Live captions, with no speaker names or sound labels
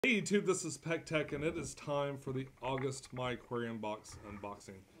Hey YouTube, this is Peck Tech, and it is time for the August My Aquarium box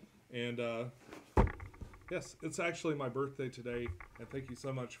unboxing. And yes, it's actually my birthday today, and thank you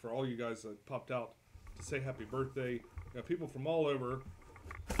so much for all you guys that popped out to say happy birthday. We got people from all over,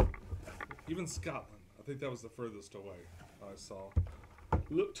 even Scotland. I think that was the furthest away I saw.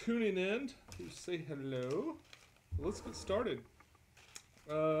 Look, tuning in to say hello. Let's get started.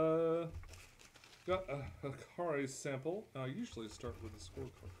 Got a Hikari sample. I usually start with the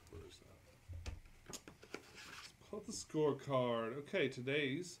scorecard. Where is that? Let's pull out the scorecard. Okay,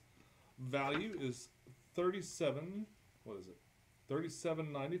 today's value is 37. What is it?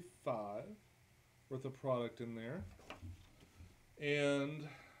 $37.95 worth of product in there. And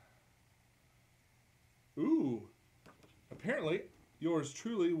ooh, apparently yours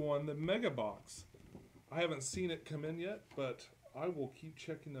truly won the mega box. I haven't seen it come in yet, but I will keep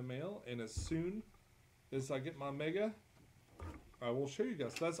checking the mail, and as soon as I get my mega, I will show you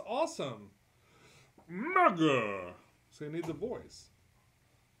guys. That's awesome! Mega! So you need the voice.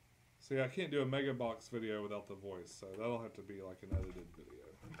 See, I can't do a mega box video without the voice, so that'll have to be like an edited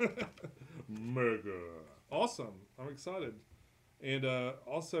video. Mega! Awesome! I'm excited. And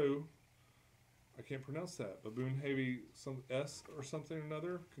also, I can't pronounce that. Baboon Heavy some S or something or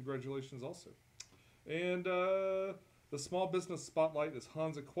another. Congratulations also. And the small business spotlight is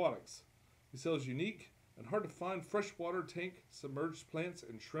Hans Aquatics. He sells unique and hard to find freshwater tank, submerged plants,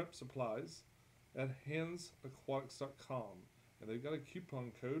 and shrimp supplies at hansaquatics.com. And they've got a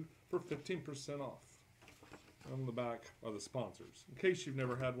coupon code for 15% off. On the back are the sponsors. In case you've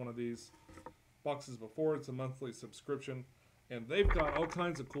never had one of these boxes before, it's a monthly subscription. And they've got all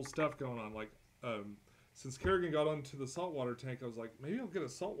kinds of cool stuff going on. Like, since Kerrigan got onto the saltwater tank, I was like, maybe I'll get a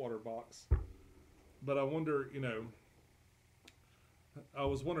saltwater box. But I wonder, you know, I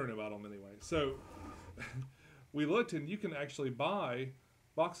was wondering about them anyway. So we looked, and you can actually buy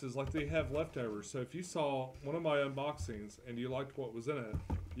boxes like they have leftovers. So if you saw one of my unboxings and you liked what was in it,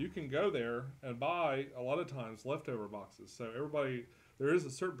 you can go there and buy a lot of times leftover boxes. So everybody, there is a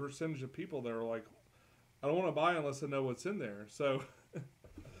certain percentage of people that are like, I don't want to buy unless I know what's in there. So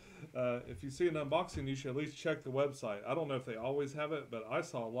if you see an unboxing, you should at least check the website. I don't know if they always have it, but I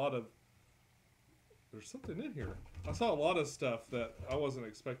saw a lot of, there's something in here. I saw a lot of stuff that I wasn't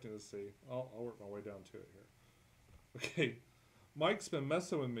expecting to see. I'll work my way down to it here. Okay, Mike's been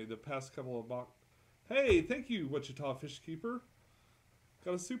messing with me the past couple of box. Hey, thank you, Wichita Fish Keeper.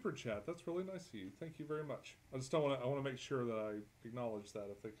 Got a super chat. That's really nice of you. Thank you very much. I just don't want to. I want to make sure that I acknowledge that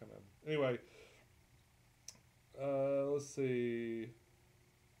if they come in. Anyway, let's see.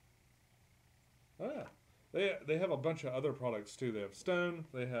 Oh yeah, they have a bunch of other products too. They have stone.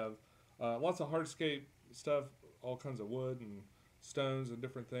 They have lots of hardscape stuff, all kinds of wood and stones and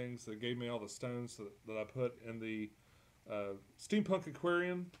different things. They gave me all the stones that I put in the steampunk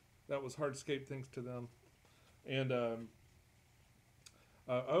aquarium. That was hardscape thanks to them. And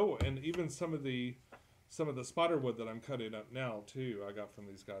oh, and even some of the spider wood that I'm cutting up now too, I got from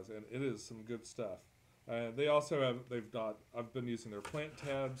these guys, and it is some good stuff. They also have, I've been using their plant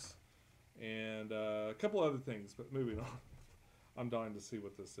tabs and a couple other things, but moving on. I'm dying to see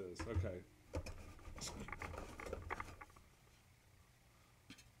what this is. Okay.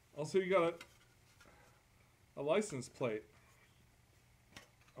 Also, you got a license plate.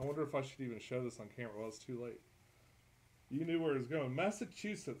 I wonder if I should even show this on camera. Well, it's too late. You knew where it was going.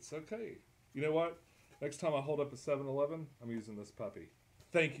 Massachusetts. Okay. You know what? Next time I hold up a 7-Eleven, I'm using this puppy.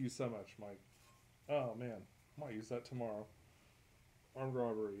 Thank you so much, Mike. Oh, man. I might use that tomorrow. Armed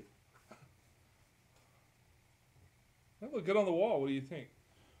robbery. That looked good on the wall. What do you think?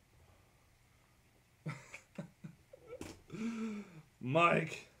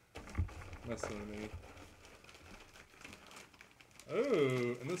 Mike. Messing with me.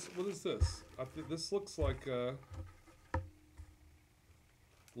 Oh, and this, what is this? This looks like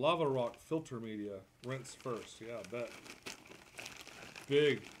lava rock filter media. Rinse first. Yeah, I bet.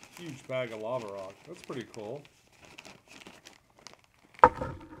 Big, huge bag of lava rock. That's pretty cool.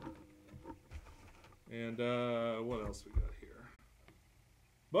 And what else we got here?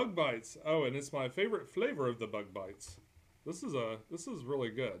 Bug bites. Oh, and it's my favorite flavor of the bug bites. This is really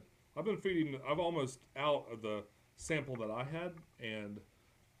good. I've been feeding. I'm almost out of the sample that I had, and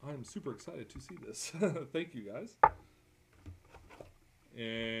I'm super excited to see this. Thank you guys.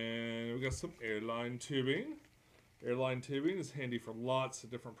 And we got some airline tubing. Airline tubing is handy for lots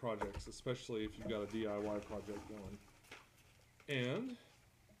of different projects, especially if you've got a DIY project going. And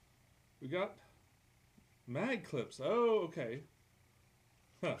we got mag clips. Oh, okay.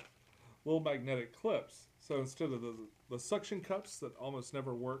 Huh. Little magnetic clips. So instead of the suction cups that almost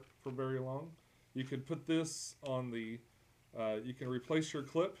never work for very long, you could put this on the You can replace your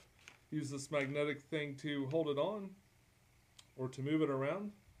clip. Use this magnetic thing to hold it on or to move it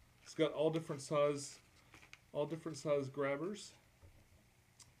around. It's got all different size grabbers.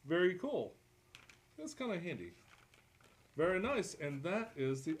 Very cool. That's kind of handy. Very nice. And that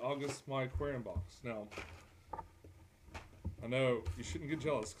is the August My Aquarium box. Now, I know you shouldn't get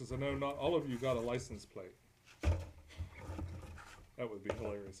jealous because I know not all of you got a license plate. That would be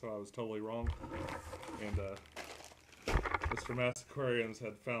hilarious. So I was totally wrong. And Mr. Mass Aquariums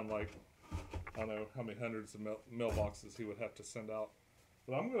had found like, I don't know how many hundreds of mailboxes he would have to send out.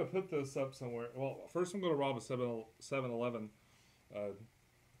 But I'm going to put this up somewhere. Well, first I'm going to rob a 7-Eleven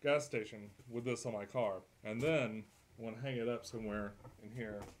gas station with this on my car. And then I want to hang it up somewhere in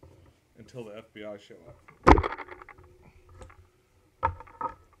here until the FBI show up.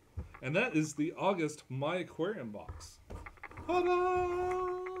 And that is the August My Aquarium box. Ta-da!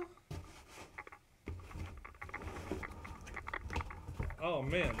 Oh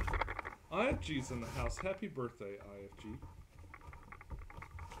man, IFG's in the house. Happy birthday, IFG.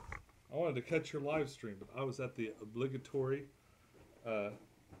 I wanted to catch your live stream, but I was at the obligatory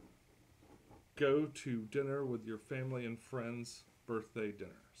go to dinner with your family and friends birthday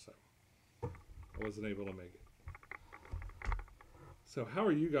dinner, so I wasn't able to make it. So how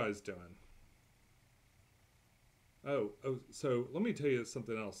are you guys doing? Oh, so let me tell you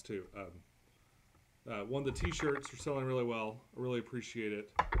something else too. One, the t-shirts are selling really well. I really appreciate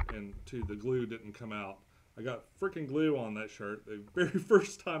it. And two, the glue didn't come out. I got freaking glue on that shirt the very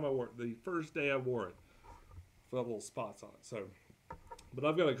first time I wore it, the first day I wore it. Felt little spots on it. So, but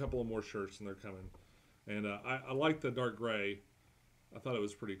I've got a couple of more shirts and they're coming. And I like the dark gray. I thought it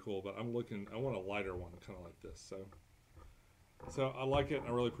was pretty cool, but I want a lighter one, kind of like this. So I like it, and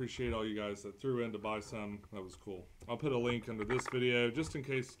I really appreciate all you guys that threw in to buy some. That was cool. I'll put a link under this video, just in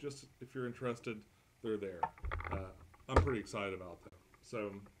case, just if you're interested, they're there. I'm pretty excited about them.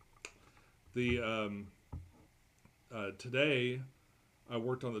 So today I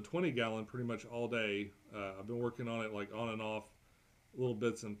worked on the 20-gallon pretty much all day. I've been working on it like on and off, little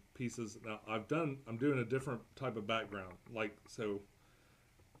bits and pieces. Now I'm doing a different type of background. Like, so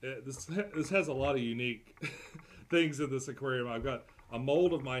this has a lot of unique things in this aquarium. I've got a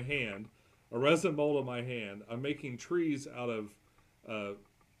mold of my hand, a resin mold of my hand. I'm making trees out of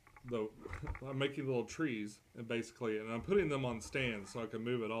I'm making little trees, and basically, and I'm putting them on stands so I can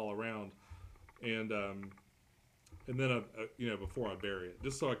move it all around, and then before I bury it,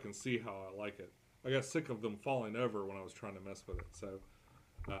 just so I can see how I like it. I got sick of them falling over when I was trying to mess with it, so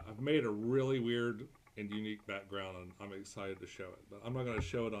I've made a really weird and unique background, and I'm excited to show it. But I'm not going to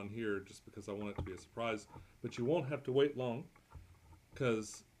show it on here just because I want it to be a surprise. But you won't have to wait long,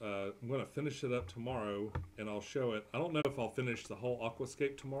 because I'm going to finish it up tomorrow, and I'll show it. I don't know if I'll finish the whole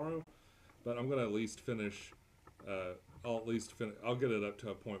aquascape tomorrow, but I'm going to at least finish. I'll get it up to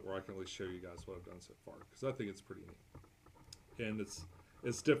a point where I can at least show you guys what I've done so far, because I think it's pretty neat, and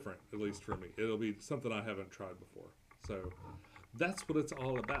it's different, at least for me. It'll be something I haven't tried before. So that's what it's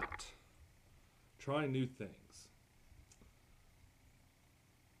all about. Try new things.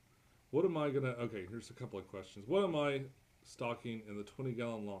 What am I gonna? Okay, here's a couple of questions. What am I stocking in the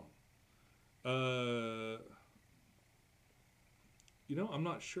 20-gallon long? I'm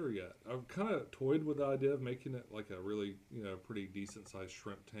not sure yet. I've kind of toyed with the idea of making it like a really, pretty decent sized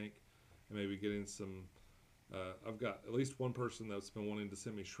shrimp tank, and maybe getting some. I've got at least one person that's been wanting to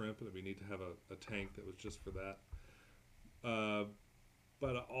send me shrimp, and it'd be neat to have a tank that was just for that.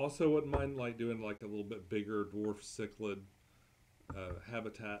 But I also wouldn't mind like doing like a little bit bigger dwarf cichlid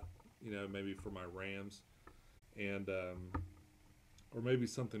habitat, maybe for my rams, and or maybe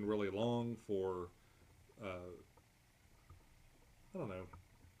something really long for. I don't know.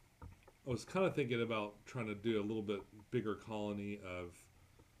 I was kind of thinking about trying to do a little bit bigger colony of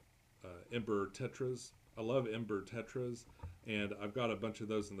ember tetras. I love ember tetras, and I've got a bunch of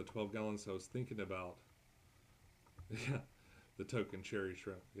those in the 12-gallon, so I was thinking about the token cherry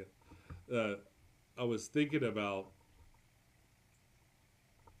shrimp. Yeah, I was thinking about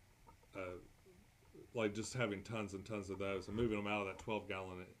like just having tons and tons of those and moving them out of that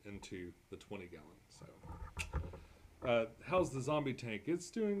 12-gallon into the 20-gallon. So, how's the zombie tank?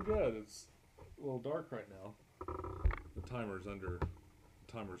 It's doing good. It's a little dark right now. The timer's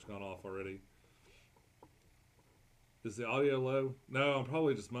gone off already. Is the audio low? No, I'm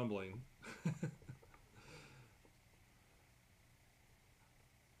probably just mumbling.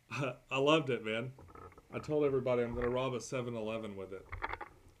 I loved it, man. I told everybody I'm going to rob a 7-Eleven with it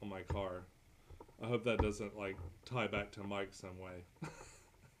on my car. I hope that doesn't like tie back to Mike some way.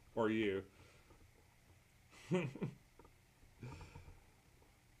 Or you.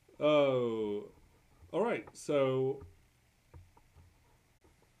 Oh, all right. So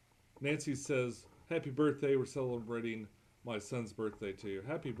Nancy says, happy birthday. We're celebrating my son's birthday too.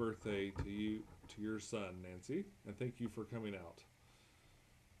 Happy birthday to you, to your son, Nancy. And thank you for coming out.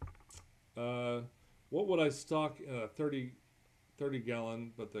 What would I stock in a 30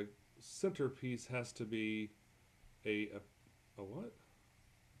 gallon, but the centerpiece has to be a what?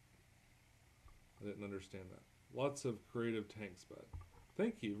 I didn't understand that. Lots of creative tanks, bud.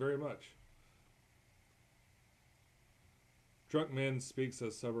 Thank you very much. Drunk man speaks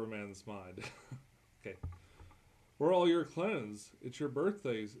as sober man's mind. Okay. We're all your clones. It's your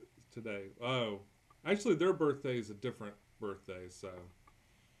birthdays today. Oh. Actually, their birthday is a different birthday, so.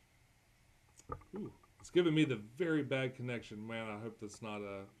 Ooh. It's giving me the very bad connection. Man, I hope that's not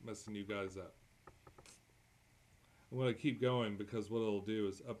messing you guys up. I'm going to keep going because what it'll do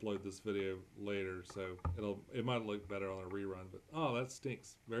is upload this video later, so it might look better on a rerun, but oh, that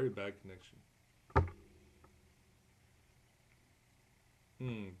stinks. Very bad connection.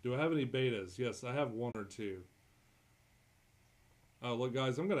 Do I have any betas? Yes, I have 1 or 2. Oh, look,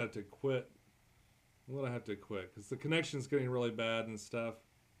 guys, I'm going to have to quit. I'm going to have to quit because the connection's getting really bad and stuff.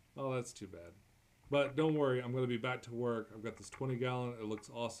 Oh, that's too bad. But don't worry, I'm going to be back to work. I've got this 20 gallon. It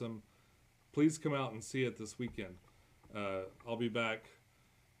looks awesome. Please come out and see it this weekend. I'll be back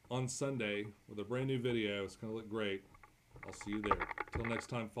on Sunday with a brand new video. It's going to look great. I'll see you there. Till next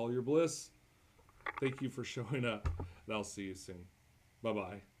time, follow your bliss. Thank you for showing up, and I'll see you soon.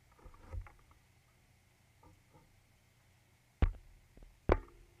 Bye-bye.